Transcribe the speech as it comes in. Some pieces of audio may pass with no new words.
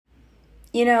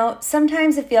You know,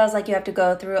 sometimes it feels like you have to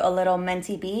go through a little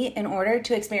mentee beat in order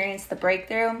to experience the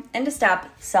breakthrough and to stop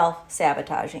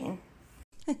self-sabotaging.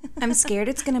 I'm scared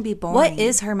it's going to be boring. What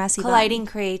is her messy Colliding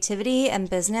creativity and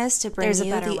business to bring There's a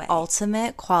you better the way.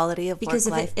 ultimate quality of Because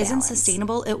if work-life it isn't balance.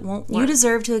 sustainable, it won't work. You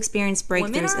deserve to experience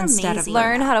Women breakthroughs are instead of amazing.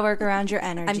 learn how to work around your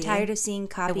energy. I'm tired of seeing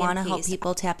copy I want to and help paste.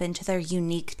 people tap into their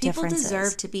unique People differences.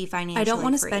 deserve to be financially I don't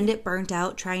want to free. spend it burnt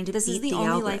out trying to This is beat the the only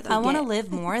algorithm. life we I want to get.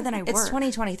 live more than I work. It's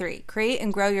 2023. Create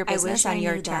and grow your I business wish I on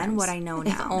your knew terms. then what I know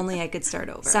now. If only I could start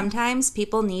over. Sometimes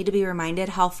people need to be reminded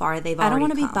how far they've I already don't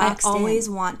want to be come. boxed I always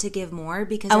in. want to give more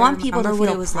because I want people to remember what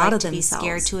feel it was proud like of to be scared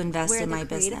themselves. to invest Where in the my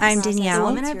creative business. I'm The Danielle,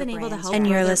 women I've been able to help and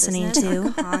grow you're their listening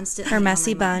business to constantly Her on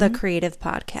Messy my Bun, mind. the Creative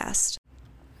Podcast.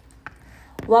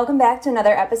 Welcome back to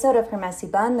another episode of Her Messy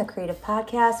Bun, the Creative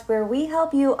Podcast, where we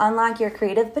help you unlock your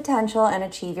creative potential and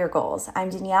achieve your goals. I'm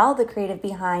Danielle, the creative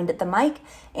behind the mic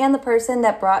and the person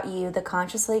that brought you the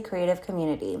Consciously Creative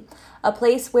Community, a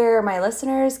place where my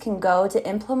listeners can go to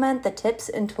implement the tips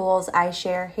and tools I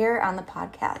share here on the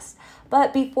podcast.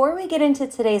 But before we get into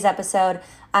today's episode,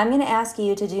 I'm going to ask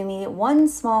you to do me one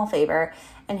small favor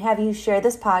and have you share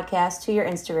this podcast to your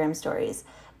Instagram stories.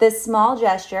 This small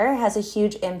gesture has a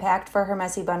huge impact for Her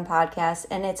Messy Bun podcast,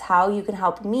 and it's how you can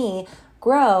help me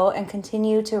grow and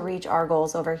continue to reach our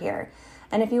goals over here.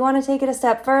 And if you want to take it a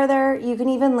step further, you can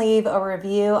even leave a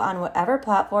review on whatever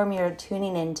platform you're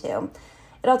tuning into.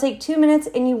 It'll take 2 minutes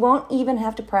and you won't even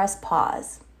have to press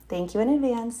pause. Thank you in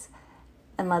advance,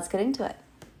 and let's get into it.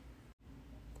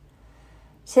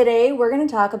 Today, we're going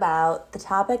to talk about the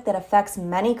topic that affects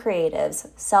many creatives,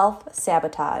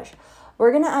 self-sabotage.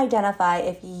 We're going to identify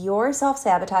if you're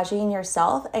self-sabotaging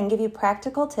yourself and give you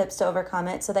practical tips to overcome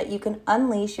it so that you can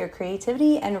unleash your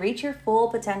creativity and reach your full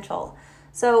potential.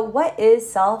 So what is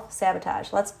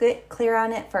self-sabotage? Let's get clear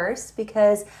on it first,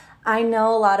 because I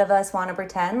know a lot of us want to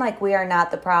pretend like we are not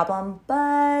the problem,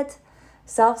 but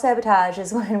self-sabotage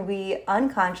is when we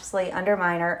unconsciously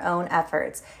undermine our own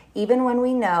efforts, even when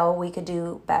we know we could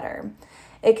do better.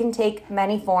 It can take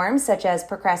many forms, such as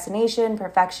procrastination,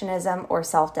 perfectionism, or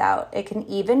self-doubt. It can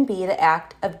even be the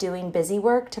act of doing busy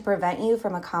work to prevent you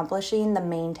from accomplishing the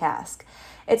main task.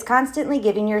 It's constantly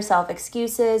giving yourself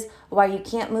excuses why you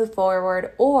can't move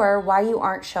forward or why you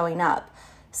aren't showing up.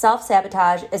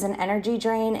 Self-sabotage is an energy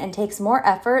drain and takes more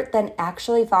effort than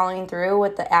actually following through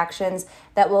with the actions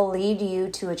that will lead you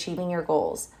to achieving your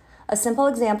goals. A simple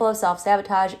example of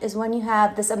self-sabotage is when you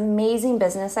have this amazing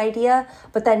business idea,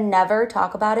 but then never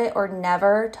talk about it or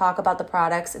never talk about the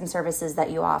products and services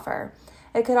that you offer.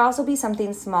 It could also be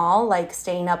something small, like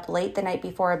staying up late the night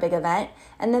before a big event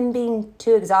and then being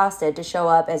too exhausted to show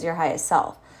up as your highest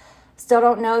self. Still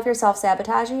don't know if you're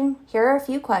self-sabotaging? Here are a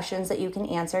few questions that you can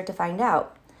answer to find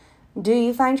out. Do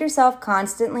you find yourself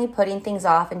constantly putting things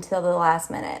off until the last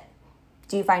minute?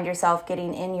 Do you find yourself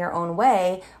getting in your own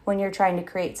way when you're trying to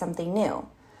create something new?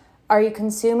 Are you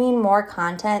consuming more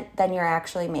content than you're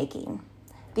actually making?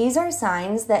 These are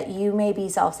signs that you may be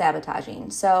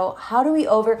self-sabotaging. So how do we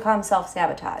overcome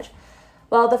self-sabotage?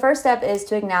 Well, the first step is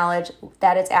to acknowledge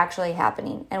that it's actually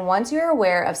happening. And once you're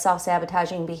aware of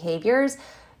self-sabotaging behaviors,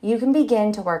 you can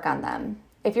begin to work on them.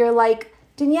 If you're like,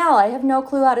 Danielle, I have no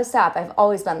clue how to stop. I've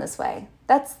always been this way.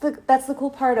 That's the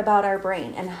cool part about our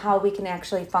brain and how we can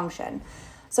actually function.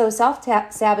 So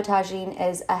self-sabotaging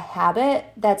is a habit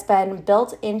that's been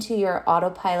built into your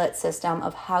autopilot system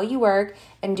of how you work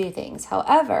and do things.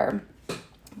 However,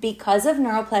 because of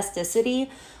neuroplasticity,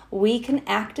 we can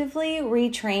actively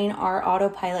retrain our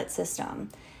autopilot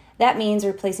system. That means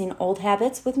replacing old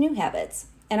habits with new habits.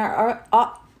 And our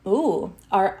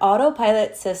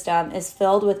autopilot system is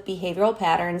filled with behavioral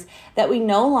patterns that we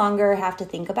no longer have to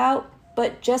think about.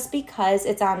 But just because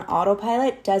it's on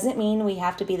autopilot doesn't mean we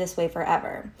have to be this way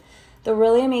forever. The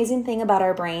really amazing thing about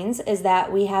our brains is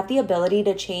that we have the ability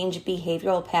to change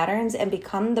behavioral patterns and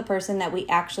become the person that we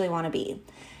actually want to be.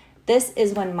 This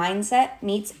is when mindset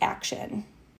meets action.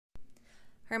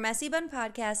 Her Messy Bun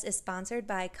podcast is sponsored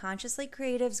by Consciously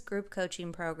Creative's group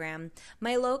coaching program.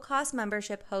 My low-cost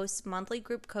membership hosts monthly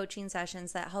group coaching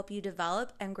sessions that help you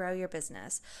develop and grow your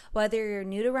business. Whether you're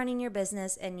new to running your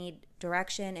business and need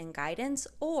direction and guidance,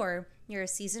 or you're a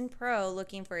seasoned pro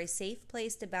looking for a safe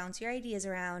place to bounce your ideas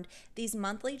around, these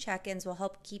monthly check-ins will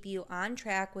help keep you on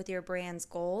track with your brand's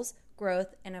goals,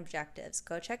 growth, and objectives.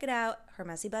 Go check it out,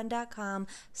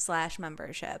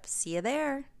 hermessybun.com/membership. See you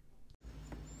there.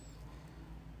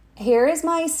 Here is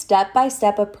my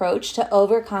step-by-step approach to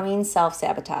overcoming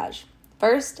self-sabotage.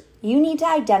 First, you need to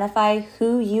identify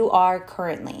who you are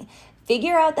currently.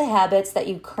 Figure out the habits that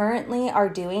you currently are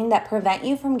doing that prevent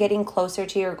you from getting closer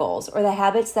to your goals, or the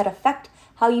habits that affect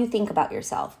how you think about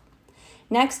yourself.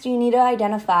 Next, you need to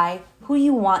identify who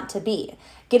you want to be.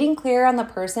 Getting clear on the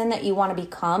person that you want to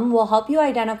become will help you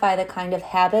identify the kind of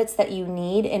habits that you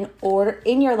need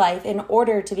in your life in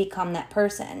order to become that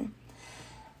person.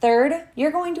 Third,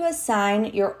 you're going to assign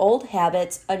your old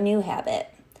habits a new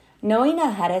habit. Knowing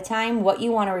ahead of time what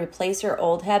you want to replace your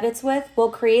old habits with will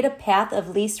create a path of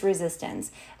least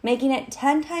resistance, making it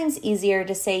 10 times easier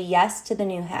to say yes to the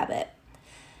new habit.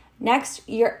 Next,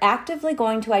 you're actively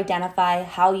going to identify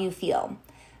how you feel.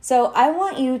 So I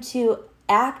want you to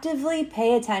actively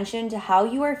pay attention to how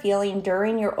you are feeling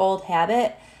during your old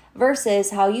habit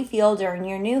versus how you feel during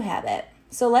your new habit.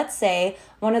 So let's say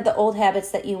one of the old habits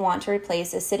that you want to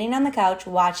replace is sitting on the couch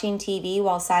watching TV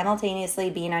while simultaneously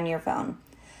being on your phone.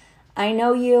 I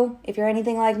know you, if you're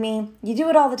anything like me, you do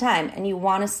it all the time and you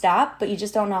want to stop, but you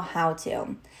just don't know how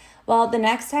to. Well, the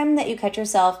next time that you catch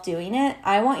yourself doing it,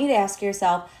 I want you to ask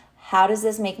yourself, how does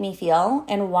this make me feel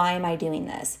and why am I doing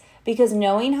this? Because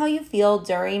knowing how you feel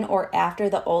during or after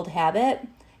the old habit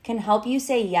can help you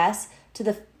say yes to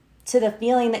the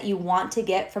feeling that you want to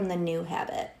get from the new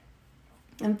habit.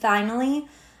 And finally,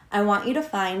 I want you to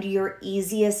find your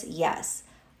easiest yes.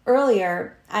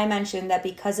 Earlier, I mentioned that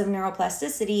because of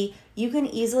neuroplasticity, you can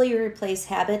easily replace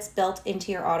habits built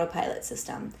into your autopilot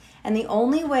system. And the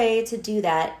only way to do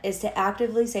that is to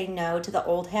actively say no to the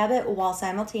old habit while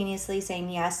simultaneously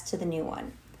saying yes to the new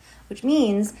one. Which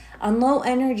means on low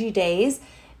energy days,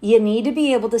 you need to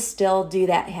be able to still do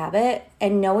that habit,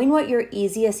 and knowing what your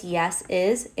easiest yes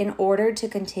is in order to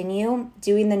continue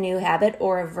doing the new habit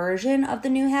or a version of the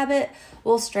new habit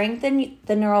will strengthen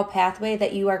the neural pathway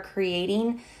that you are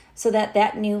creating so that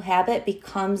that new habit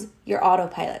becomes your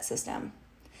autopilot system.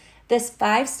 This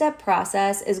 5-step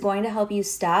process is going to help you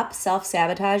stop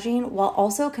self-sabotaging while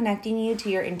also connecting you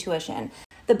to your intuition.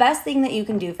 The best thing that you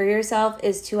can do for yourself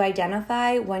is to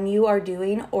identify when you are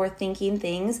doing or thinking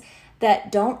things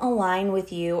that don't align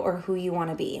with you or who you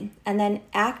want to be, and then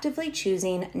actively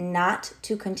choosing not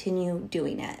to continue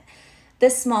doing it.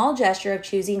 This small gesture of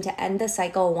choosing to end the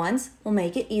cycle once will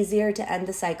make it easier to end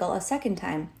the cycle a second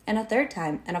time, and a third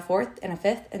time, and a fourth, and a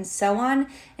fifth, and so on,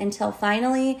 until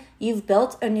finally you've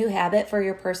built a new habit for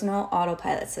your personal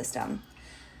autopilot system.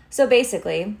 So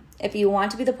basically, if you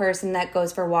want to be the person that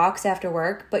goes for walks after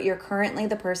work, but you're currently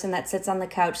the person that sits on the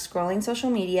couch scrolling social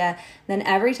media, then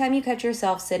every time you catch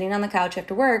yourself sitting on the couch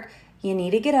after work, you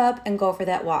need to get up and go for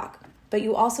that walk. But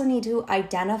you also need to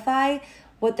identify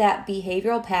what that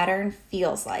behavioral pattern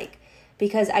feels like,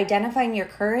 because identifying your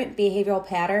current behavioral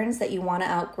patterns that you want to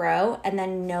outgrow and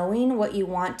then knowing what you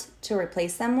want to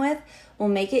replace them with will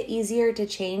make it easier to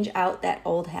change out that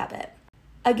old habit.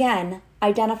 Again,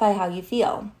 identify how you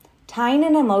feel. Tying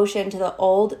an emotion to the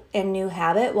old and new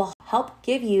habit will help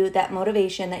give you that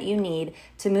motivation that you need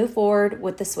to move forward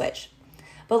with the switch.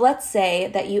 But let's say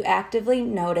that you actively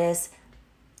notice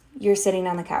you're sitting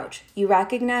on the couch. You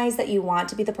recognize that you want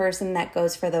to be the person that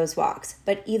goes for those walks,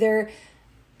 but either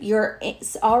you're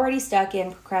already stuck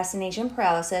in procrastination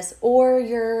paralysis or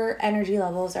your energy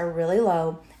levels are really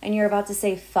low and you're about to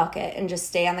say fuck it and just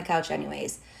stay on the couch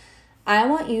anyways. I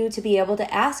want you to be able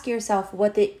to ask yourself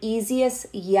what the easiest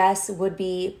yes would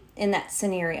be in that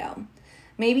scenario.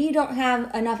 Maybe you don't have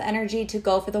enough energy to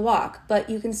go for the walk, but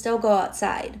you can still go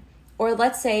outside. Or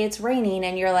let's say it's raining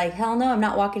and you're like, hell no, I'm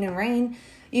not walking in rain.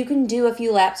 You can do a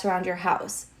few laps around your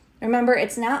house. Remember,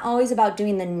 it's not always about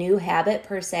doing the new habit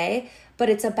per se, but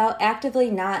it's about actively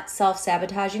not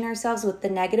self-sabotaging ourselves with the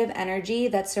negative energy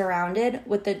that's surrounded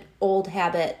with the old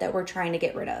habit that we're trying to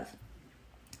get rid of.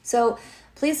 So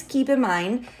please keep in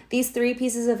mind these 3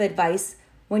 pieces of advice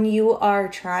when you are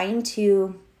trying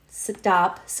to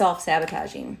stop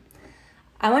self-sabotaging.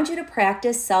 I want you to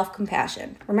practice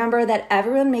self-compassion. Remember that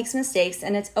everyone makes mistakes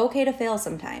and it's okay to fail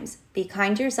sometimes. Be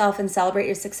kind to yourself and celebrate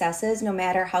your successes no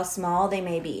matter how small they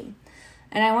may be.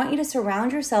 And I want you to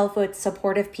surround yourself with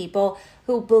supportive people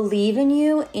who believe in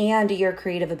you and your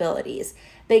creative abilities.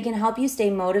 They can help you stay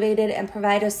motivated and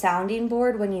provide a sounding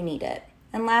board when you need it.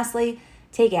 And lastly,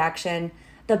 take action.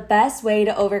 The best way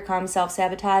to overcome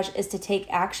self-sabotage is to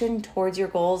take action towards your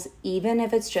goals, even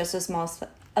if it's just a small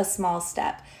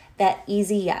step. That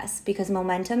easy yes, because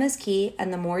momentum is key,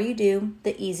 and the more you do,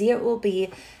 the easier it will be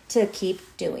to keep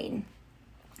doing.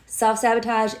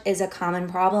 Self-sabotage is a common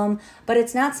problem, but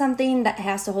it's not something that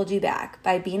has to hold you back.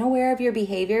 By being aware of your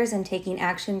behaviors and taking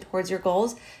action towards your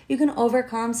goals, you can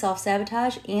overcome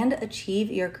self-sabotage and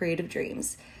achieve your creative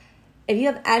dreams. If you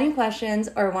have any questions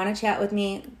or want to chat with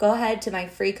me, go ahead to my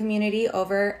free community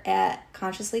over at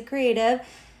Consciously Creative.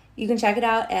 You can check it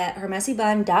out at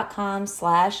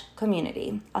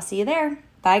hermessybun.com/community. I'll see you there.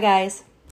 Bye, guys.